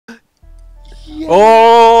Yeah.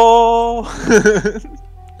 Oh!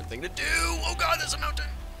 Good thing to do. Oh god, there's a mountain.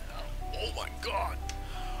 Oh my god.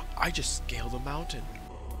 I just scaled a mountain.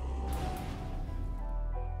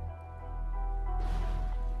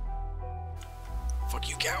 Fuck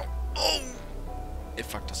you, cow. Oh! It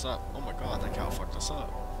fucked us up. Oh my god, that cow fucked us up.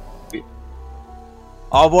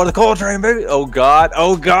 All aboard the coal train, baby! Oh god!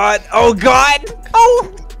 Oh god! Oh god!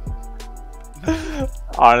 Oh!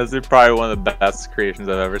 Honestly, probably one of the best creations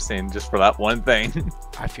I've ever seen, just for that one thing.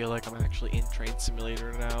 I feel like I'm actually in Train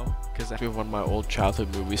Simulator now, because I have one of my old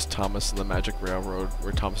childhood movies, Thomas and the Magic Railroad,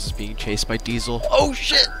 where Thomas is being chased by Diesel. Oh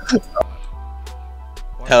shit!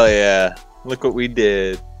 Hell yeah! Look what we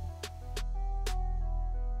did.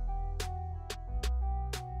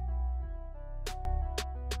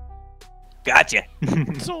 Gotcha.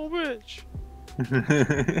 So bitch. Wait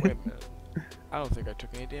a minute. I don't think I took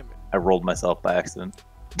any damage. I rolled myself by accident.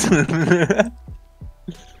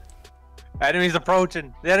 Enemy's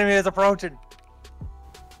approaching. The enemy is approaching.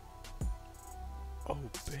 Oh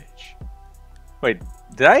bitch. Wait,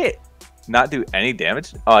 did I not do any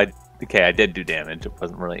damage? Oh, okay, I did do damage. It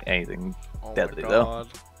wasn't really anything deadly though.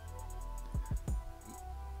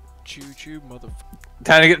 Choo choo, motherfucker.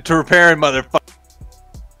 Time to get to repairing, motherfucker.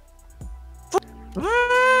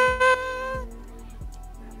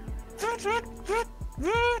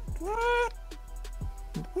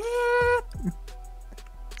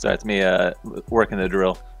 Sorry, it's me working the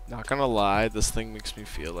drill. Not gonna lie, this thing makes me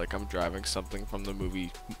feel like I'm driving something from the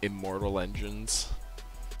movie Immortal Engines.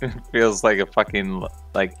 It feels like a fucking,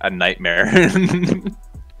 like, a nightmare.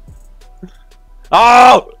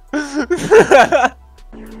 Oh!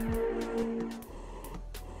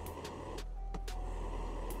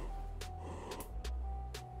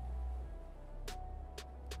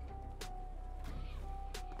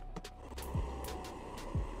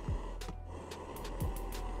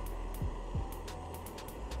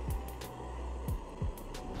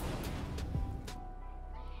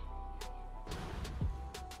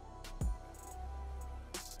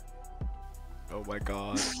 Oh my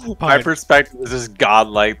god. My perspective is just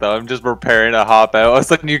godlike, though. I'm just preparing to hop out. I was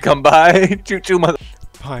letting you come by. Choo choo, mother.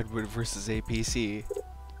 PineWood versus APC.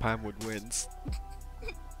 PineWood wins.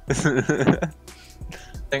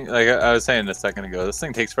 Like I was saying a second ago, this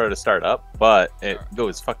thing takes forever to start up, but it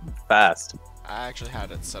goes fucking fast. I actually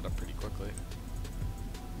had it set up pretty quickly.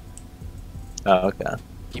 Oh, okay.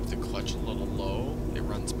 Keep the clutch a little low, it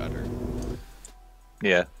runs better.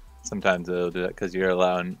 Yeah, sometimes it'll do that because you're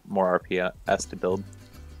allowing more RPS to build.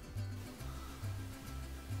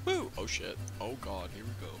 Woo! Oh shit. Oh god, here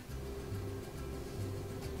we go.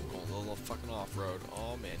 Going a little fucking off-road.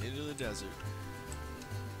 Oh man, into the desert.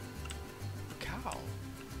 Cow.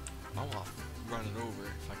 I want to run it over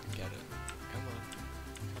if I can get it. Come on.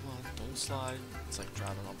 Come on, don't slide. It's like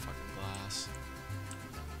driving on fucking glass.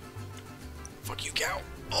 Fuck you, cow!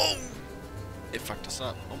 Oh! It fucked us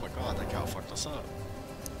up. Oh my god, that cow fucked us up.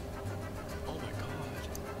 Oh my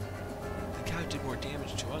god. The cow did more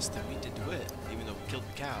damage to us than we did to it. Even though we killed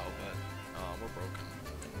the cow, but we're broken.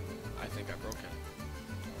 I think I broke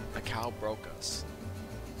it. The cow broke us.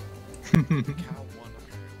 The cow won,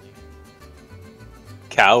 apparently.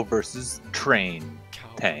 Cow versus train.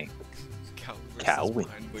 Cow Tank. Cow versus Cow wins.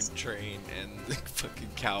 PineWood train, and the fucking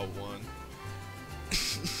cow won.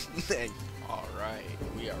 Alright,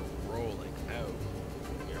 we are rolling out.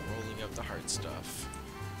 We are rolling out the hard stuff.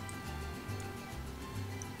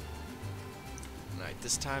 Alright,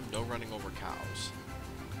 this time no running over cows.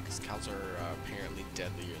 Because cows are apparently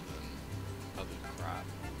deadlier than other crap.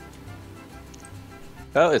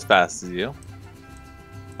 About as fast as you.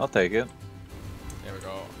 I'll take it. There we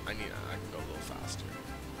go. I can go a little faster.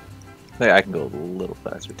 I can go a little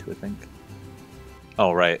faster too, I think.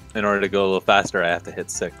 Oh, right. In order to go a little faster, I have to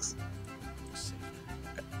hit 6.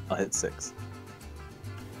 I'll hit 6.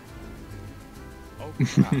 Oh,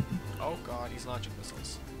 crap. Oh god, he's launching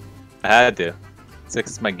missiles. I had to.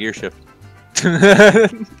 6 is my gear shift. Your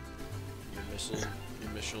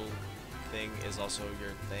missile thing is also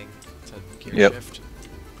your thing to gear shift.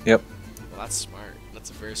 Yep. Well, that's smart. That's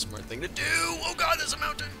a very smart thing to do. Oh god, there's a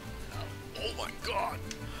mountain. Oh my god.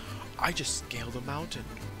 I just scaled a mountain.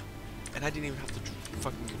 And I didn't even have to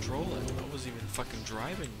fucking control it. I wasn't even fucking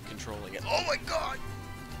driving controlling it. Oh my god.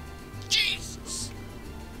 Jesus.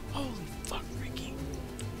 Holy fuck, Ricky.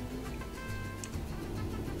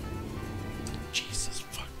 Jesus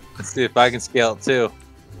fuck. Let's see if I can scale it too.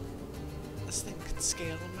 This thing can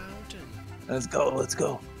scale a mountain. Let's go, let's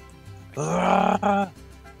go. Ah!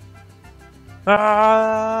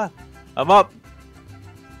 Ah! I'm up,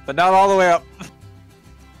 but not all the way up.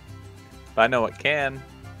 But I know what can,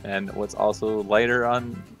 and what's also lighter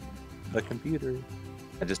on the computer.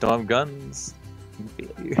 I just don't have guns.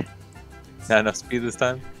 Failure. Not enough speed this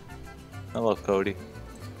time. I love Cody.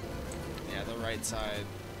 Yeah, the right side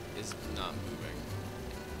is not moving.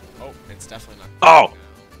 Oh, it's definitely not. Oh!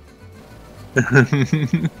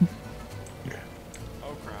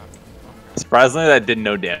 Oh crap. Surprisingly, that did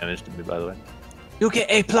no damage to me, by the way. You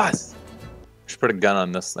get A+! Should put a gun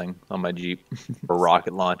on this thing, on my Jeep. A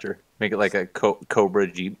rocket launcher. Make it like a Cobra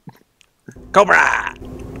Jeep. Cobra!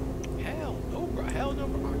 Hell no, bro. Hell no,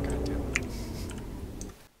 bro. Oh, goddamn.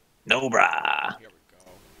 No, brah. Here we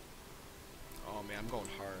go. Oh, man, I'm going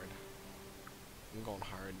hard. I'm going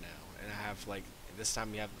hard now. And I have, like, this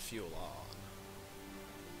time you have the fuel on.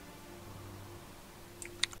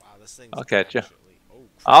 Wow, this thing's I'll catch you. Oh,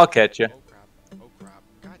 crap. I'll catch you. Oh, crap. Oh, crap.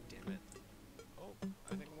 God damn it. Oh,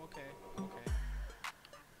 I think I'm okay. I'm okay.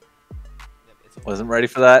 Yep, it's okay. Wasn't ready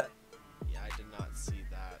for that. Yeah, I did not see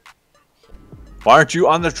that. Why aren't you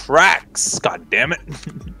on the tracks? God damn it.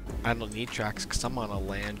 I don't need tracks because I'm on a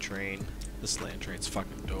land train. This land train's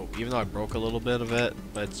fucking dope. Even though I broke a little bit of it,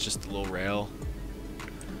 but it's just a little rail.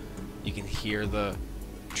 You can hear the...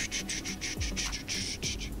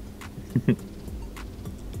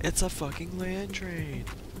 It's a fucking land train.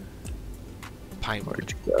 PineWood.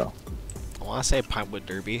 Where'd you go? I want to say PineWood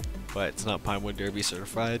Derby, but it's not PineWood Derby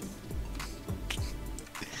certified.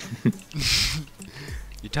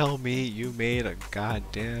 You tell me you made a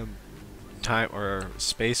goddamn time or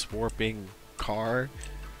space warping car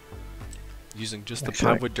using just the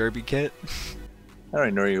Actually, PineWood Derby kit? I don't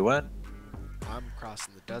even know where you went. I'm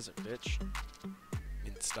crossing the desert, bitch.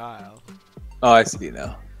 In style. Oh, I see you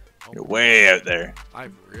now. Oh You're my way out there. I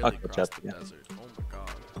really I'll catch crossed up the to you. desert. Oh my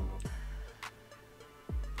god.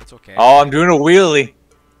 It's okay. Oh, I'm doing a wheelie.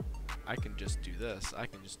 I can just do this. I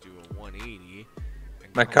can just do a 180.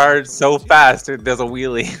 And My come car's back to so 180. fast it does a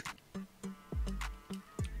wheelie.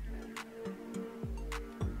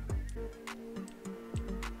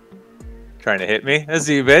 Trying to hit me? I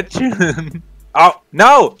see you, bitch. Oh,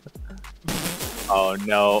 no! Oh,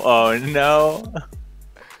 no. Oh, no.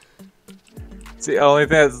 It's the only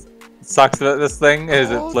thing that sucks about this thing is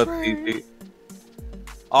it flips easy.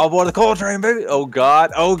 All aboard the coal train, baby! Oh,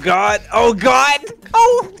 God. Oh, God. Oh, God!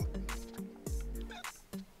 Oh!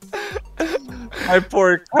 My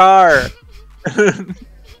poor car.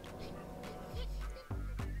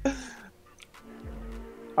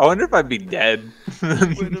 I wonder if I'd be dead.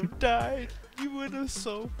 You would have died. You would have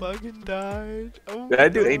so fucking died. Oh Did I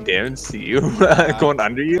do any damage to you? Going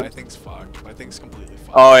under you? My thing's fucked. My thing's completely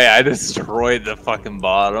fucked. Oh yeah, I destroyed the fucking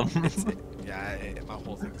bottom. My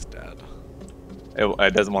whole thing's dead.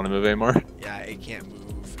 It doesn't want to move anymore. Yeah, it can't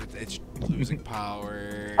move. It's losing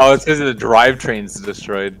power. Oh, it's because the drivetrain's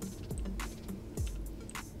destroyed.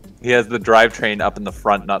 He has the drivetrain up in the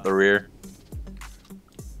front, not the rear.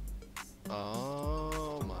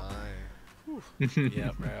 Oh my.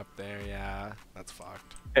 Yep, right up there. Yeah, that's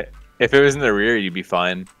fucked. If it was in the rear, you'd be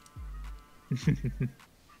fine.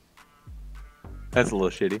 That's a little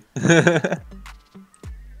shitty.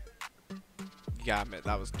 You gotta admit,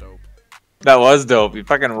 that was dope. That was dope. You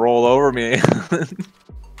fucking roll over me. I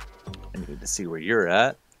need to see where you're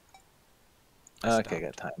at. Okay, I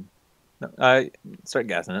got time. No, start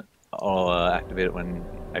gassing it. I'll activate it when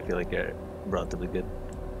I feel like you're relatively good.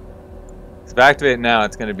 So if I activate it now,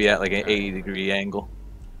 it's going to be at like an 80-degree angle.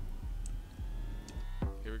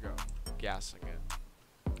 Here we go. Gassing it.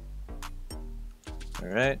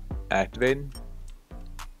 Alright, activating.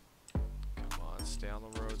 Come on, stay on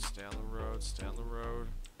the road, stay on the road, stay on the road.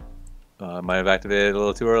 Might have activated a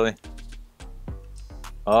little too early.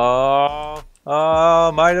 Oh,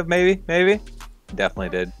 might have, maybe. Definitely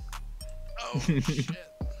did. Oh, shit.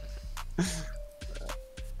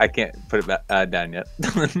 I can't put it back down yet.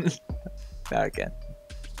 Now I can.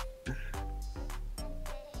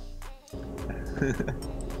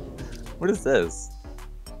 What is this?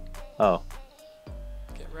 Oh.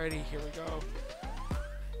 Get ready, here we go.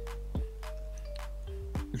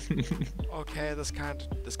 Okay, this kind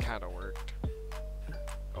of worked.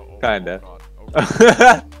 Oh, Kinda. Oh, God. Oh,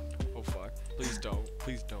 God. Oh fuck. Please don't.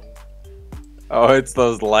 Please don't. Oh, it's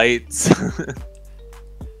those lights.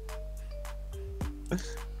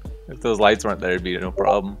 If those lights weren't there, it'd be no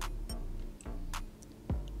problem.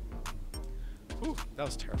 Ooh, that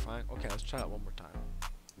was terrifying. Okay, let's try that one more time.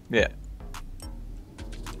 Yeah.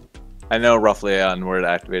 I know roughly on where to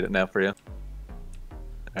activate it now for you.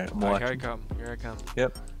 Alright, I'm Alright, here I watching. come. Here I come.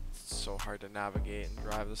 Yep. It's so hard to navigate and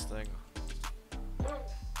drive this thing.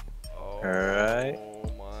 Oh, Alright. Oh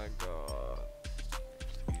my god.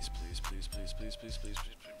 Please, please, please, please, please, please, please, please,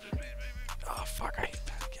 please, please. Oh fuck, I hit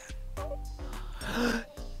that again.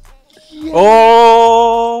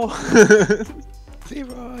 Oh!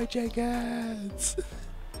 Leroy Jenkins.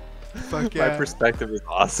 Fuck My yeah. perspective is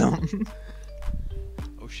awesome.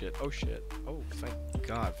 Oh shit, oh shit. Oh, thank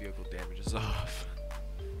God vehicle damage is off.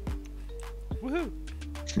 Woohoo!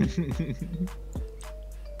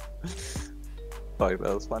 Fuck,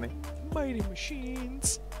 that was funny. Mighty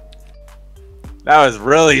machines. That was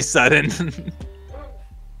really sudden.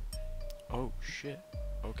 Oh shit.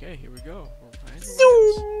 Okay, here we go.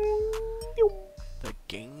 The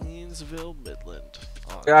GaineMidland.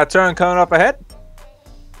 Oh, Got a turn coming up ahead.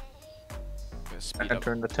 gonna speed up.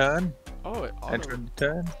 Entering the turn. Oh, it Entering the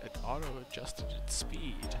turn. auto adjusted its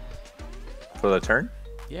speed. For the turn?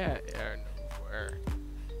 Yeah, where?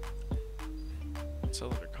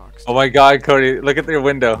 Cylinder cocks. Oh my god, Cody, look at their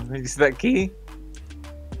window. You see that key?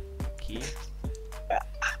 Key.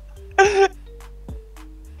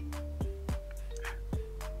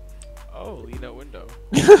 Oh, lean out window.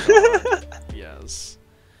 Oh, yes.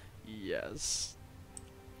 Yes.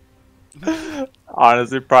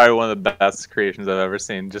 Honestly, probably one of the best creations I've ever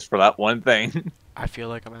seen, just for that one thing. I feel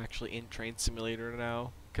like I'm actually in Train Simulator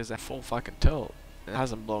now, because that full fucking tilt. It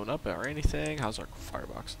hasn't blown up or anything. How's our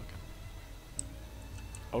firebox looking?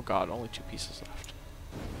 Oh god, only 2 pieces left.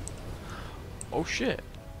 Oh shit.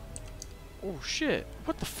 Oh shit.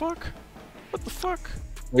 What the fuck? What the fuck?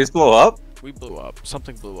 We just blow up? We blew up.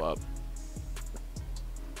 Something blew up.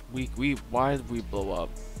 Why did we blow up?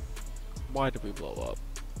 Why did we blow up?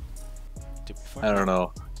 Did we fuck I don't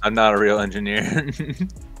up? know. I'm not a real engineer.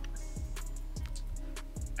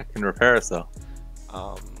 I can repair us though.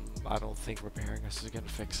 I don't think repairing us is gonna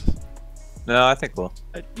fix it. No, I think we'll.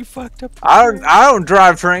 You fucked up. I don't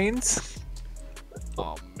drive trains.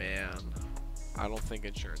 Oh man. I don't think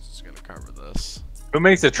insurance is gonna cover this. Who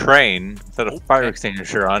makes a train instead of Oh, fire yeah.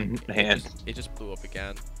 extinguisher on hand? It just blew up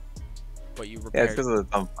again. But you Yeah, repaired. it's because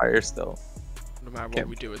it's on fire still. No matter what can't-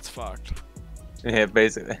 we do, it's fucked. Yeah,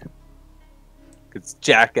 basically. Because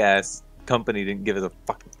jackass company didn't give us a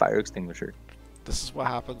fucking fire extinguisher. This is what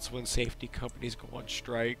happens when safety companies go on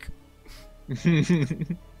strike.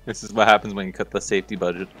 This is what happens when you cut the safety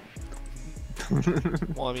budget.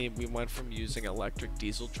 Well, I mean, we went from using electric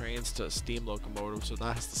diesel trains to steam locomotives, so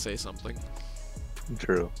that has to say something.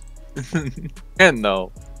 True. And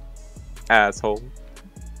no. Asshole.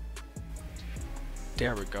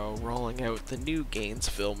 There we go, rolling out the new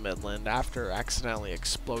GaineMidland after accidentally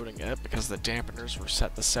exploding it because the dampeners were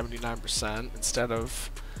set to 79% instead of...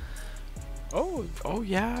 Oh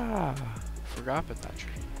yeah! Forgot about that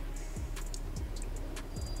train.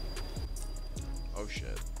 Oh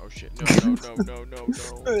shit, no.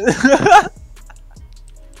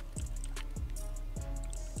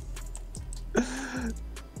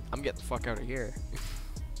 I'm getting the fuck out of here.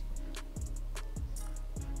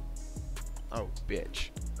 Oh, bitch.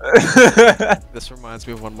 This reminds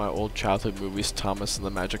me of one of my old childhood movies, Thomas and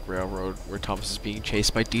the Magic Railroad, where Thomas is being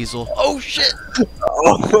chased by Diesel. Oh shit!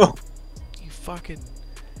 Oh. You fuck.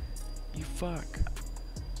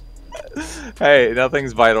 Hey,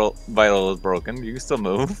 nothing's vital is broken. You can still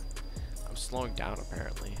move. I'm slowing down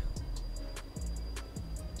apparently.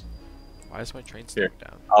 Why is my train slowing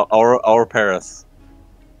down? I'll repair us.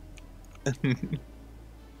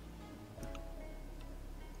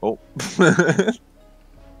 Oh. Why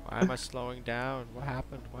am I slowing down? What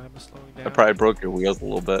happened? Why am I slowing down? I probably broke your wheels a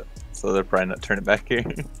little bit, so they're probably not turning back here.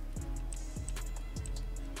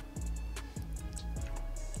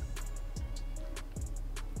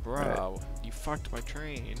 Bro, you fucked my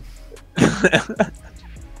train.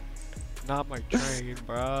 Not my train,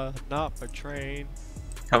 bruh. Not my train.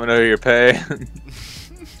 Coming over your pay.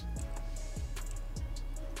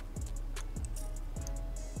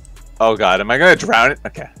 Oh god, am I gonna drown it?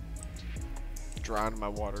 Okay. Drown in my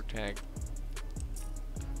water tank.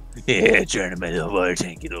 Yeah, drown in my little water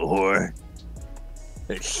tank, you little whore.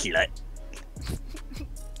 Slut.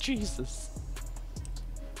 Jesus.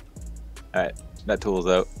 Alright, that tool's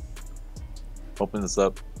out. Open this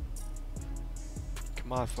up.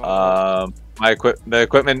 Come on, fuck. The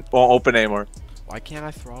equipment won't open anymore. Why can't I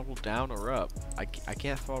throttle down or up? I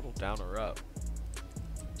can't throttle down or up.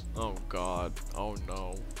 Oh god. Oh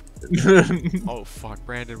no. Oh fuck,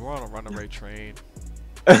 Brandon, we're on a runaway train.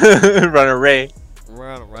 Runaway. We're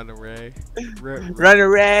on a runaway.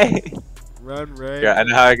 Runaway. Runaway. Yeah, I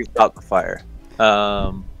know how I can stop the fire. We're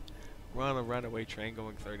on a runaway train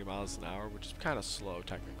going 30 miles an hour, which is kind of slow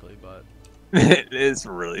technically, but... It is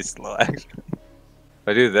really slow, actually. If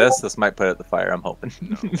I do this might put out the fire, I'm hoping.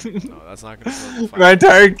 No, that's not gonna put out the fire. My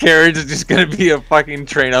entire carriage is just gonna be a fucking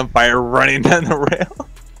train on fire running down the rail.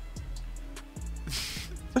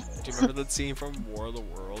 Do you remember that scene from War of the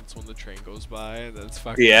Worlds when the train goes by and then it's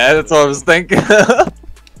fucking... Yeah, that's what I was thinking.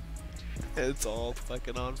 It's all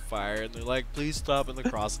fucking on fire, and they're like, please stop in the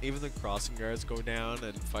cross. Even the crossing guards go down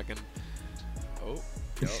and fucking. Oh,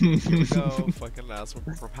 yep, here we go. Fucking that's when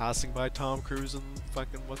we're passing by Tom Cruise and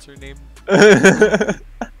fucking what's her name?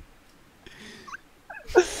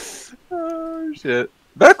 Oh shit.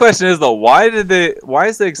 Better question is though, why is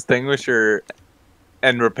the extinguisher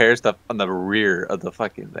and repair stuff on the rear of the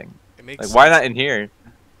fucking thing? It makes Like, sense. why not in here?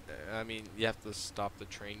 I mean, you have to stop the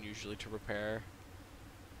train usually to repair.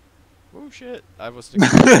 Oh shit! I was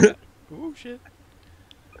expecting that. Oh shit!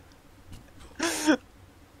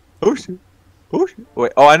 Oh shit! Oh shit!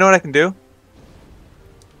 Wait. Oh, I know what I can do.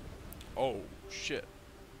 Oh shit!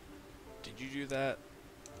 Did you do that?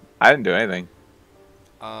 I didn't do anything.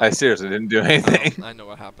 I seriously didn't do anything. I know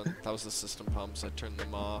what happened. That was the system pumps. I turned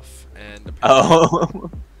them off, and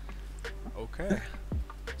Oh. okay.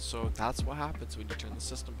 So that's what happens when you turn the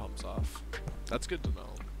system pumps off. That's good to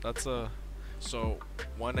know. That's so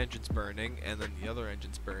one engine's burning, and then the other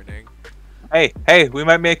engine's burning. Hey, we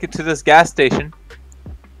might make it to this gas station.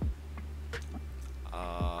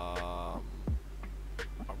 Are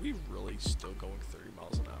we really still going 30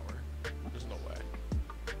 miles an hour? There's no way.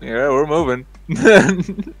 Yeah, we're moving.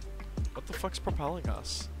 What the fuck's propelling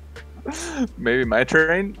us? Maybe my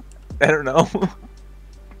train? I don't know.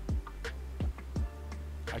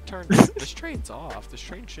 I turned this train's off. This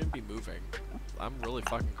train shouldn't be moving. I'm really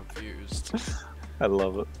fucking confused. I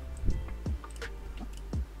love it.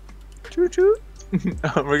 Choo choo.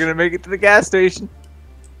 We're gonna make it to the gas station.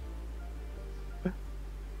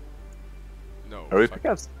 No. Are we picking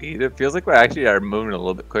up speed? It feels like we actually are moving a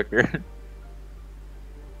little bit quicker.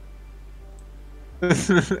 This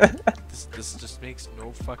just makes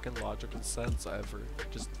no fucking logical sense ever.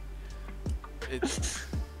 Just it.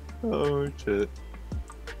 Oh shit.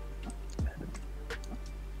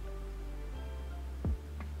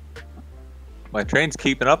 My train's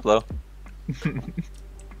keeping up though.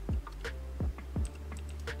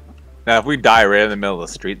 Now if we die right in the middle of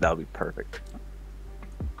the street, that'll be perfect.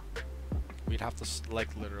 We'd have to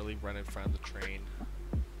like literally run in front of the train.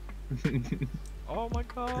 Oh my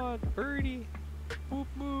god, birdie! Boop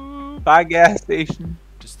boop! Bye gas station.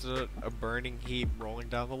 Just a burning heap rolling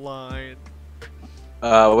down the line.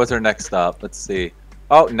 What's our next stop? Let's see.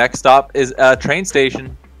 Oh, next stop is a train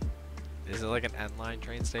station. Is it like an N-line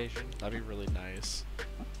train station? That'd be really nice.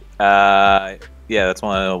 Yeah, that's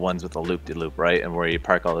one of the ones with the loop-de-loop, right? And where you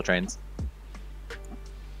park all the trains.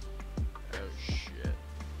 Oh shit.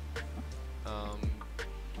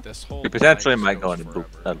 This whole We potentially line might just go goes into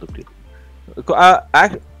forever.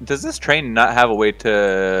 loop-de-loop. Does this train not have a way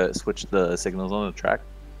to switch the signals on the track?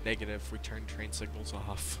 Negative. We turn train signals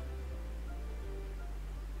off.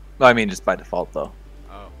 No, I mean just by default though.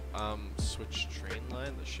 Oh, switch train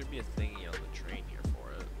line. There should be a thingy on the train here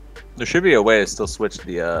for it. There should be a way to still switch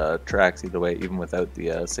the tracks either way, even without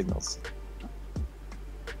the signals.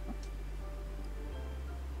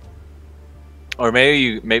 Or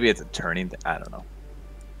maybe it's a turning thing. I don't know.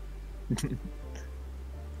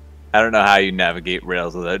 I don't know how you navigate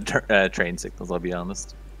rails without train signals. I'll be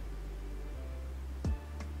honest.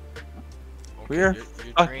 Okay, We are your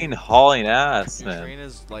fucking train, hauling ass, your man. train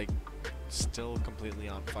is like still completely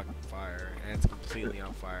on fucking fire, and it's completely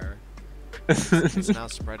on fire. It's now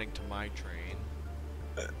spreading to my train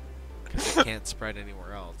because it can't spread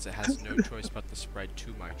anywhere else. It has no choice but to spread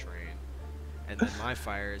to my train, and then my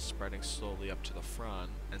fire is spreading slowly up to the front,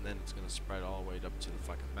 and then it's gonna spread all the way up to the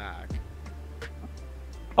fucking back.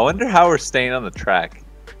 I wonder how we're staying on the track.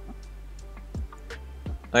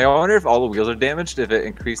 Like, I wonder if all the wheels are damaged, if it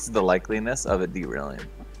increases the likeliness of it derailing.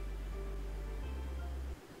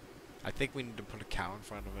 I think we need to put a cow in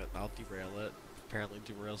front of it. I'll derail it. Apparently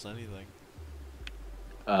derails anything.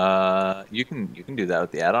 You can do that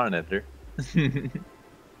with the add-on editor.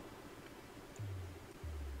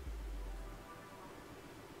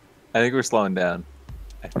 I think we're slowing down.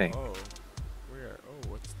 I think. Oh, where? Oh,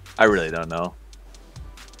 what's? I really don't know.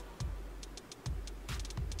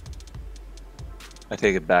 I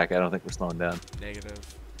take it back. I don't think we're slowing down. Negative.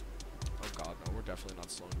 Oh god, no, we're definitely not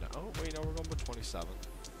slowing down. Oh wait, no, we're going with 27.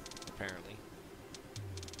 Apparently.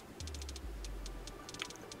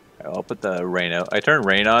 Alright, I'll put the rain out. I turned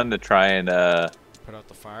rain on to try and Put out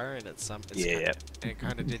the fire, and it's yeah. and it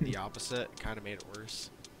kind of did the opposite. It kind of made it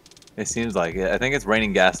worse. It seems like it. I think it's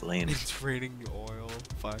raining gasoline. It's raining oil.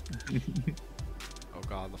 Fuck. Oh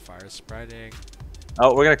god, the fire's spreading.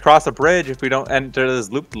 Oh, we're gonna cross a bridge if we don't enter this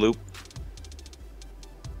loop-loop.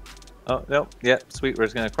 Oh no, yeah, sweet. We're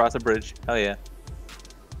just gonna cross a bridge. Hell yeah.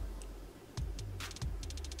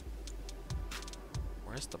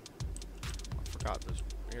 Where's the? I forgot.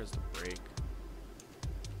 Here's the brake.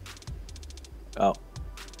 Oh.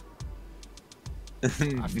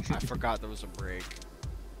 I forgot there was a break.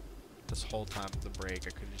 This whole time the break, I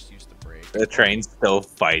could just use the break. The train's still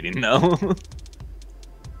fighting though.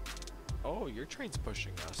 Oh, your train's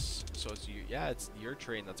pushing us. So it's you. Yeah, it's your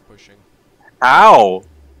train that's pushing. How?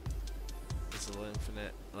 Is the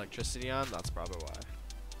infinite electricity on? That's probably why.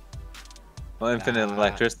 Well, infinite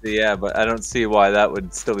electricity, yeah, but I don't see why that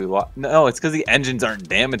would still be. No, it's because the engines aren't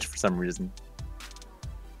damaged for some reason.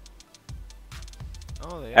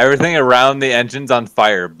 Oh, they Everything around the engine's on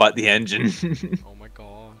fire, but the engine. Oh my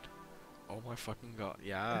god. Oh my fucking god.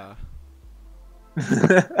 Yeah.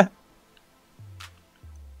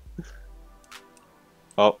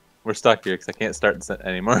 Oh, we're stuck here because I can't start this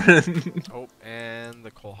anymore. Oh, and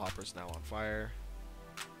the coal hopper's now on fire.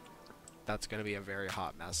 That's gonna be a very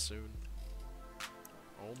hot mess soon.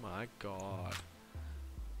 Oh my god.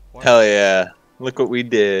 What? Hell yeah. Look what we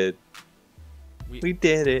did. We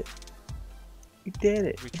did it. We did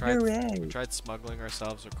it. We tried smuggling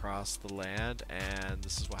ourselves across the land, and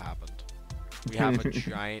this is what happened. We have a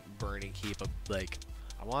giant burning heap of, like,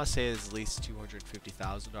 I want to say it's at least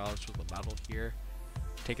 $250,000 worth of metal here.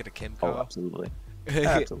 Take it to Kimco. Oh, absolutely.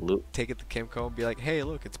 Absolutely. Take it to Kimco and be like, hey,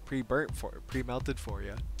 look, it's pre-melted for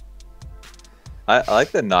you. I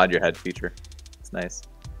like the nod your head feature. It's nice.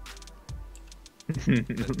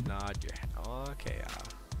 The nod your head. Okay,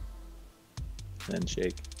 Then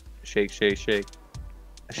shake. Shake, shake, shake.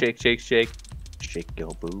 Shake, shake, shake. Shake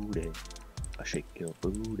your booty. Shake your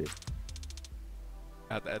booty.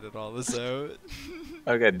 I have to edit all this out.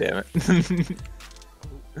 Oh, god damn it.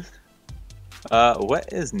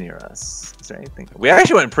 What is near us? Is there anything? We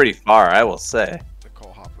actually went pretty far, I will say.